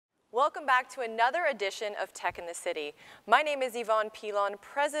Welcome back to another edition of Tech in the City. My name is Yvonne Pilon,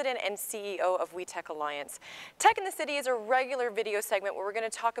 President and CEO of We Tech Alliance. Tech in the City is a regular video segment where we're going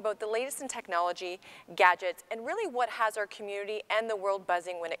to talk about the latest in technology, gadgets, and really what has our community and the world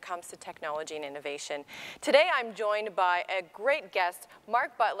buzzing when it comes to technology and innovation. Today I'm joined by a great guest,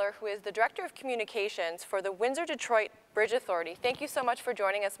 Mark Butler, who is the Director of Communications for the Windsor-Detroit Bridge Authority. Thank you so much for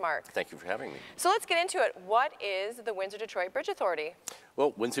joining us, Mark. Thank you for having me. So let's get into it. What is the Windsor-Detroit Bridge Authority?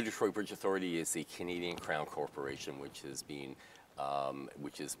 Well, Windsor-Detroit Bridge Authority is the Canadian Crown Corporation, which is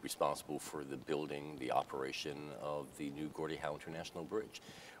responsible for the building, the operation of the new Gordie Howe International Bridge.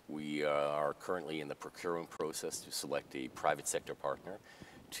 We are currently in the procurement process to select a private sector partner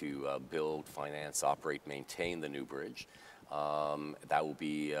to build, finance, operate, maintain the new bridge. That will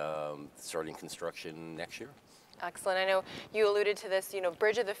be starting construction next year. Excellent. I know you alluded to this,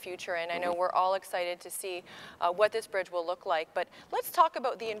 bridge of the future, and I know we're all excited to see what this bridge will look like. But let's talk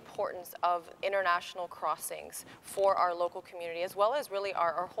about the importance of international crossings for our local community, as well as really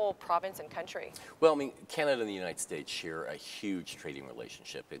our whole province and country. Well, I mean, Canada and the United States share a huge trading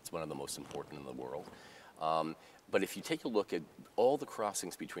relationship. It's one of the most important in the world. But if you take a look at all the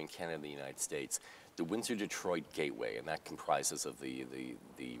crossings between Canada and the United States, the Windsor-Detroit Gateway, and that comprises of the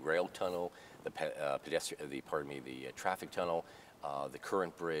rail tunnel, the traffic tunnel, the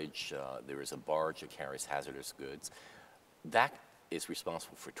current bridge. There is a barge that carries hazardous goods. That is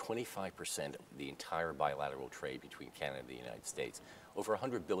responsible for 25% of the entire bilateral trade between Canada and the United States, over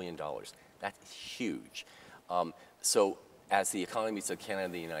 $100 billion. That's huge. So as the economies of Canada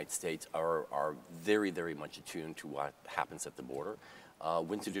and the United States are very, very much attuned to what happens at the border,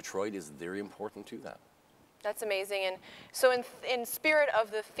 Windsor-Detroit is very important to that. That's amazing. And so in spirit of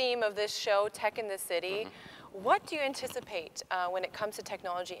the theme of this show, Tech in the City, what do you anticipate when it comes to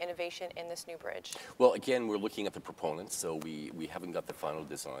technology innovation in this new bridge? Well, again, we're looking at the proponents, so we haven't got the final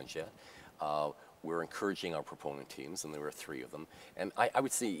designs yet. We're encouraging our proponent teams, and there are 3 of them. And I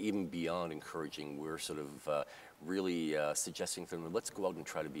would say even beyond encouraging, we're sort of really suggesting to them, let's go out and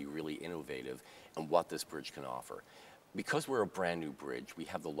try to be really innovative in what this bridge can offer. Because we're a brand new bridge, we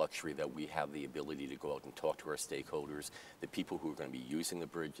have the luxury that we have the ability to go out and talk to our stakeholders, the people who are going to be using the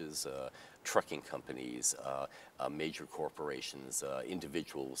bridges, trucking companies, major corporations,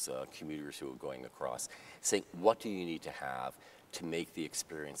 individuals, commuters who are going across, saying, what do you need to have to make the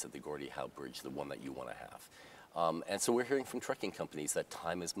experience of the Gordie Howe Bridge the one that you want to have? And so we're hearing from trucking companies that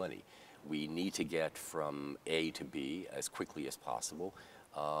time is money. We need to get from A to B as quickly as possible.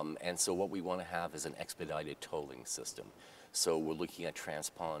 And so what we want to have is an expedited tolling system. So we're looking at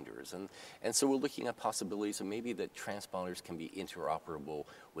transponders. And so we're looking at possibilities of maybe that transponders can be interoperable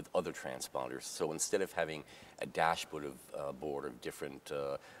with other transponders. So instead of having a dashboard of different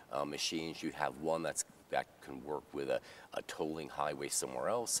machines, you have one that can work with a tolling highway somewhere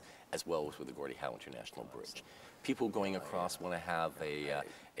else, as well as with the Gordie Howe International Bridge. People going across want to have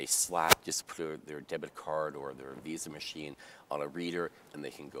a slap, just put their debit card or their Visa machine on a reader, and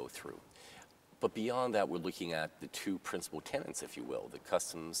they can go through. But beyond that, we're looking at the 2 principal tenants, if you will, the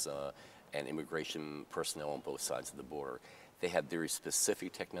customs and immigration personnel on both sides of the border. They have very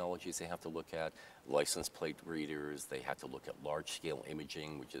specific technologies they have to look at, license plate readers. They have to look at large-scale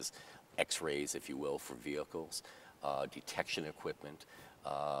imaging, which is X-rays, if you will, for vehicles, detection equipment,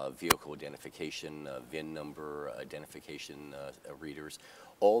 vehicle identification, VIN number identification readers.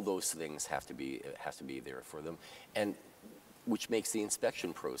 All those things have to be there for them, and which makes the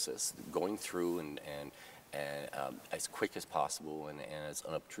inspection process going through and as quick as possible and as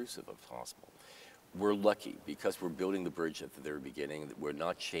unobtrusive as possible. We're lucky because we're building the bridge at the very beginning. We're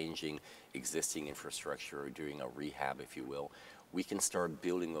not changing existing infrastructure or doing a rehab, if you will. We can start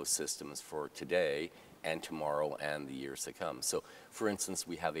building those systems for today and tomorrow and the years to come. So, for instance,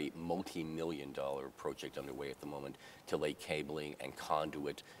 we have a multi-million-dollar project underway at the moment to lay cabling and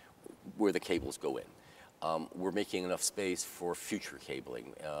conduit where the cables go in. We're making enough space for future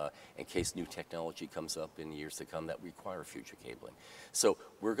cabling in case new technology comes up in years to come that require future cabling. So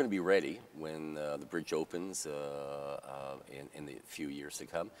we're going to be ready when the bridge opens in the few years to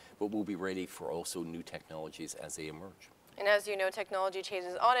come, but we'll be ready for also new technologies as they emerge. And as you know, technology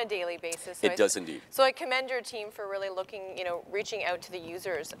changes on a daily basis. So it does indeed. So I commend your team for really looking, reaching out to the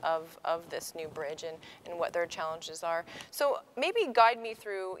users of this new bridge and what their challenges are. So maybe guide me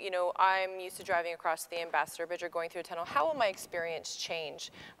through, I'm used to driving across the Ambassador Bridge or going through a tunnel. How will my experience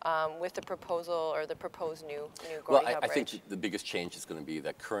change with the proposal or the proposed new Gordie Howe Bridge? I think the biggest change is going to be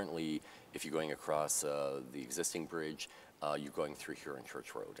that currently, if you're going across the existing bridge, you're going through Huron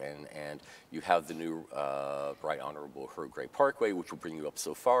Church Road, and you have the new Right Honorable Herb Gray Parkway, which will bring you up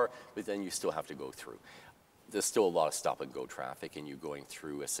so far, but then you still have to go through. there's still a lot of stop and go traffic, and you're going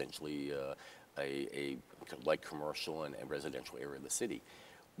through essentially a light commercial and residential area of the city.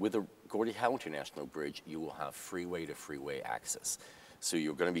 With the Gordie Howe International Bridge, you will have freeway to freeway access. So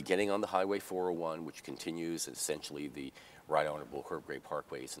you're going to be getting on the Highway 401, which continues essentially the Right Honorable Herb Gray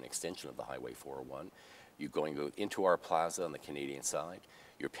Parkway. It's an extension of the Highway 401. You're going to go into our plaza on the Canadian side.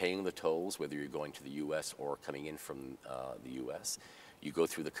 You're paying the tolls, whether you're going to the U.S. or coming in from the U.S. You go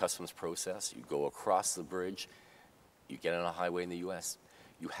through the customs process. You go across the bridge. You get on a highway in the U.S.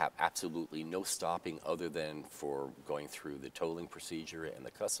 You have absolutely no stopping other than for going through the tolling procedure and the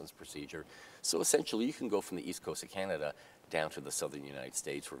customs procedure. So essentially, you can go from the east coast of Canada down to the southern United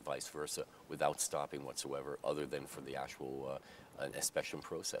States or vice versa without stopping whatsoever other than for the actual inspection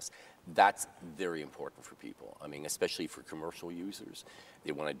process. That's very important for people. I mean, especially for commercial users.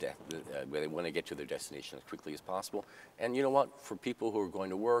 They want to get to their destination as quickly as possible. And you know what? For people who are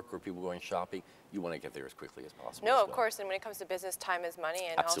going to work or people going shopping, you want to get there as quickly as possible. No, of course. And when it comes to business, time is money.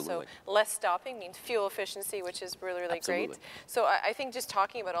 And also less stopping means fuel efficiency, which is really, really great. So I think just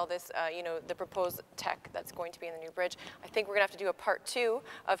talking about all this, you know, the proposed tech that's going to be in the new bridge, I think we're going to have to do a part 2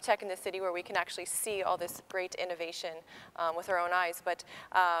 of Tech in the City where we can actually see all this great innovation with our own eyes. But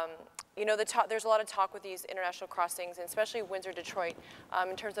you know, there's a lot of talk with these international crossings, and especially Windsor, Detroit,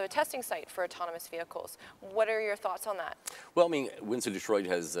 in terms of a testing site for autonomous vehicles. What are your thoughts on that? Well, I mean, Windsor, Detroit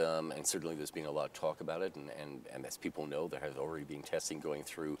has, and certainly there's been a lot of talk about it, and as people know, there has already been testing going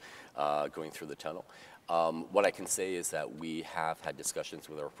through the tunnel. What I can say is that we have had discussions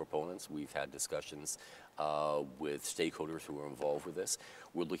with our proponents. We've had discussions with stakeholders who are involved with this.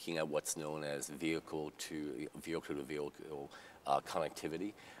 We're looking at what's known as vehicle-to-vehicle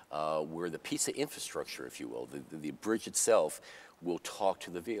connectivity, where the piece of infrastructure, if you will, the bridge itself will talk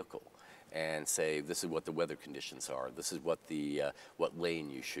to the vehicle and say, this is what the weather conditions are, this is what what lane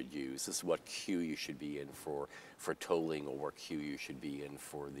you should use, this is what queue you should be in for tolling, or what queue you should be in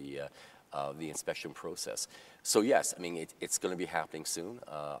for the inspection process. So yes, I mean, it's going to be happening soon.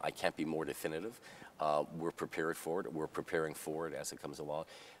 I can't be more definitive. We're prepared for it. We're preparing for it as it comes along.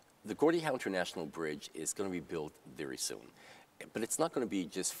 The Gordie Howe International Bridge is going to be built very soon. But it's not going to be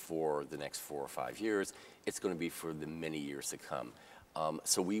just for the next 4 or 5 years. It's going to be for the many years to come.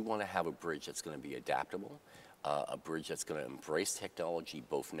 So we want to have a bridge that's going to be adaptable, a bridge that's going to embrace technology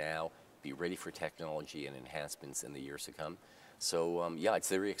both now, be ready for technology and enhancements in the years to come. So yeah, it's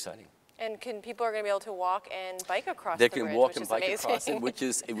very exciting. And people are going to be able to walk and bike across the bridge, They can walk and bike across it, which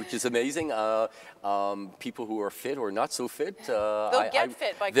is amazing. People who are fit or not so fit, they'll get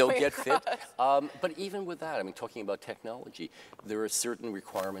fit by going across. But even with that, I mean, talking about technology, there are certain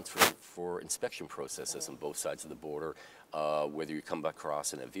requirements for inspection processes on both sides of the border, whether you come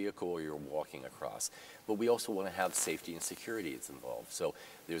across in a vehicle or you're walking across. But we also want to have safety and security that's involved. So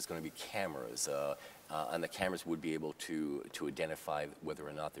there's going to be cameras. And the cameras would be able to identify whether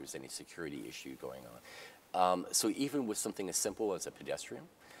or not there's any security issue going on. So even with something as simple as a pedestrian,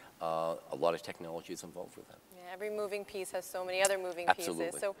 a lot of technology is involved with that. Yeah, every moving piece has so many other moving Absolutely.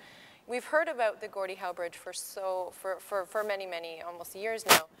 pieces. So we've heard about the Gordie Howe Bridge for many, almost years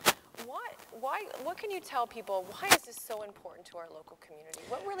now. What can you tell people, why is this so important to our local community?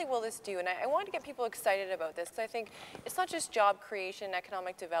 What really will this do? And I want to get people excited about this, because I think it's not just job creation,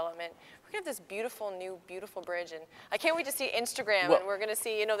 economic development. We're going to have this beautiful bridge, and I can't wait to see Instagram, and we're going to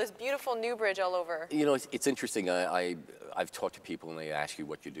see, you know, this beautiful new bridge all over. You know, it's interesting. I've talked to people, and they ask you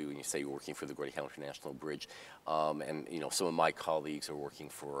what you do, and you say you're working for the Gordie Howe International Bridge. And, you know, some of my colleagues are working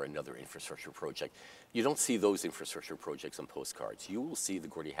for another infrastructure project. You don't see those infrastructure projects on postcards. You will see the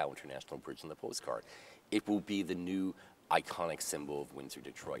Gordie Howe International Bridge on the postcard. It will be the new iconic symbol of Windsor,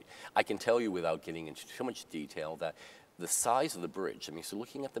 Detroit. I can tell you without getting into too much detail that the size of the bridge, I mean, so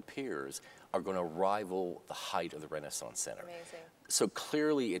looking at the piers, are going to rival the height of the Renaissance Center. Amazing. So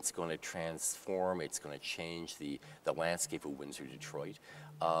clearly it's going to transform, it's going to change the landscape of Windsor, Detroit.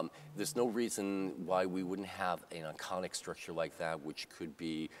 There's no reason why we wouldn't have an iconic structure like that, which could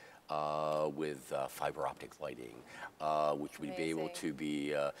be with fiber optic lighting, which would be able to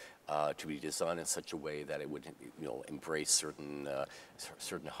be designed in such a way that it would, you know, embrace certain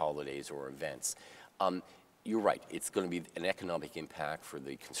holidays or events. You're right. It's going to be an economic impact for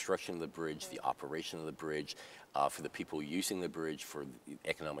the construction of the bridge, the operation of the bridge, for the people using the bridge, for the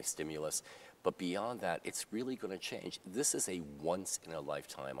economic stimulus. But beyond that, it's really going to change. This is a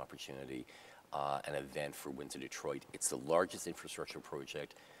once-in-a-lifetime opportunity, an event for Windsor, Detroit. It's the largest infrastructure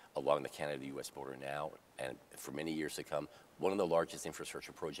project along the Canada-U.S. border now, and for many years to come, one of the largest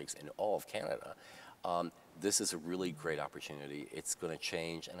infrastructure projects in all of Canada. This is a really great opportunity. It's going to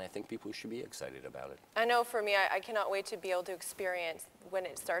change, and I think people should be excited about it. I know for me, I cannot wait to be able to experience when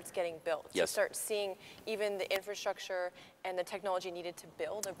it starts getting built. Yes. To start seeing even the infrastructure and the technology needed to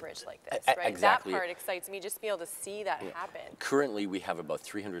build a bridge like this, right? Exactly. That part excites me, just to be able to see that happen. Currently, we have about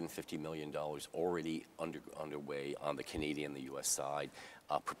 $350 million already underway on the Canadian and the U.S. side,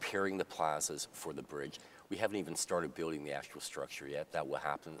 preparing the plazas for the bridge. We haven't even started building the actual structure yet. That will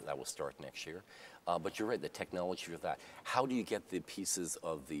happen. That will start next year. But you're right, the technology for that. How do you get the pieces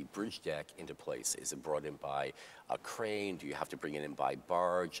of the bridge deck into place? Is it brought in by a crane? Do you have to bring it in by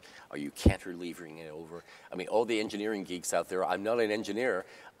barge? Are you cantilevering it over? I mean, all the engineering geeks out there, I'm not an engineer,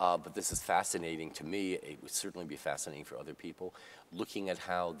 but this is fascinating to me. It would certainly be fascinating for other people. Looking at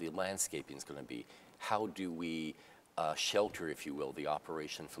how the landscaping is going to be. How do we shelter, if you will, the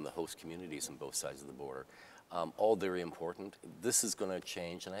operation from the host communities on both sides of the border? All very important. This is going to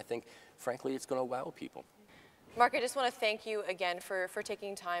change, and I think, frankly, it's going to wow people. Mark, I just want to thank you again for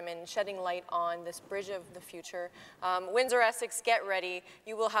taking time and shedding light on this bridge of the future. Windsor, Essex, get ready.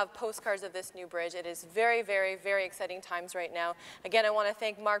 You will have postcards of this new bridge. It is very, very, very exciting times right now. Again, I want to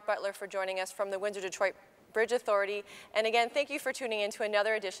thank Mark Butler for joining us from the Windsor-Detroit Bridge Authority. And again, thank you for tuning in to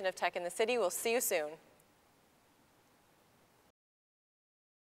another edition of Tech in the City. We'll see you soon.